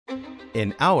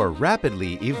In our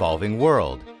rapidly evolving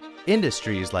world,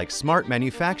 industries like smart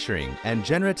manufacturing and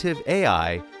generative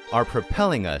AI are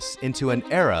propelling us into an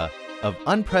era of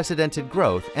unprecedented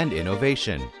growth and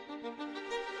innovation.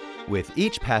 With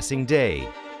each passing day,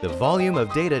 the volume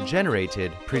of data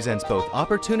generated presents both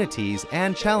opportunities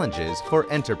and challenges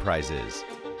for enterprises.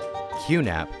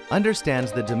 QNAP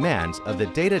understands the demands of the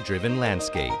data-driven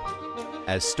landscape.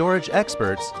 As storage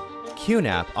experts,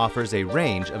 QNAP offers a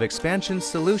range of expansion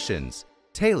solutions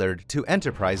tailored to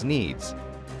enterprise needs,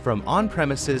 from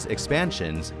on-premises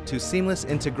expansions to seamless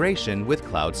integration with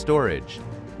cloud storage.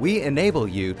 We enable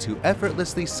you to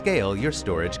effortlessly scale your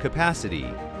storage capacity.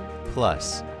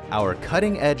 Plus, our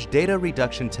cutting-edge data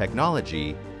reduction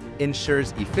technology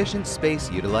ensures efficient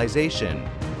space utilization,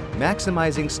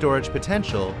 maximizing storage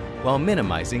potential while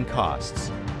minimizing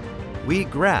costs. We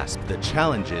grasp the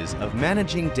challenges of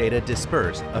managing data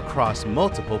dispersed across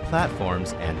multiple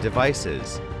platforms and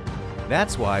devices.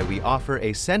 That's why we offer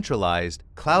a centralized,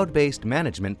 cloud-based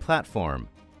management platform.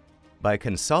 By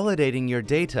consolidating your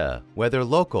data, whether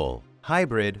local,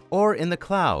 hybrid, or in the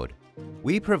cloud,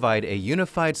 we provide a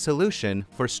unified solution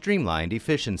for streamlined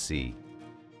efficiency.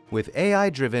 With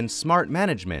AI-driven smart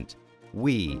management,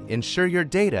 we ensure your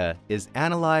data is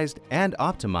analyzed and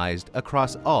optimized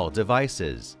across all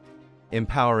devices,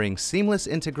 empowering seamless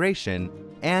integration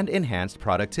and enhanced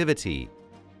productivity.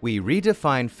 We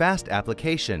redefine fast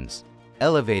applications,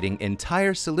 elevating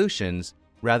entire solutions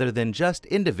rather than just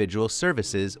individual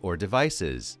services or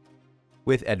devices.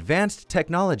 With advanced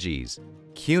technologies,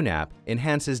 QNAP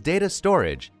enhances data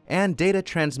storage and data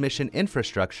transmission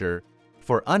infrastructure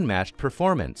for unmatched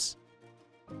performance.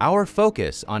 Our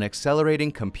focus on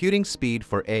accelerating computing speed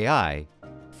for AI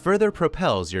further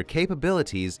propels your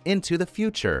capabilities into the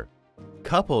future.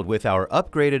 Coupled with our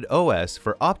upgraded OS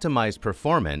for optimized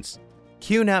performance,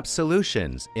 QNAP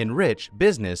solutions enrich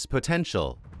business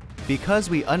potential. Because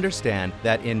we understand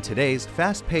that in today's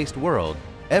fast-paced world,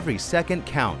 every second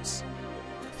counts.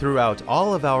 Throughout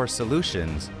all of our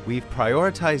solutions, we've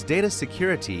prioritized data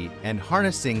security and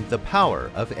harnessing the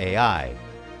power of AI.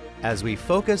 As we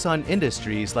focus on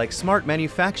industries like smart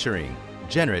manufacturing,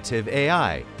 generative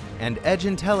AI, and edge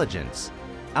intelligence,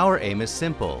 our aim is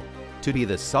simple: to be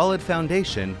the solid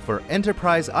foundation for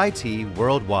enterprise IT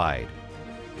worldwide.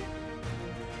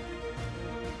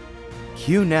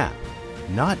 QNAP,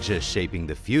 not just shaping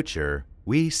the future,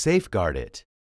 we safeguard it.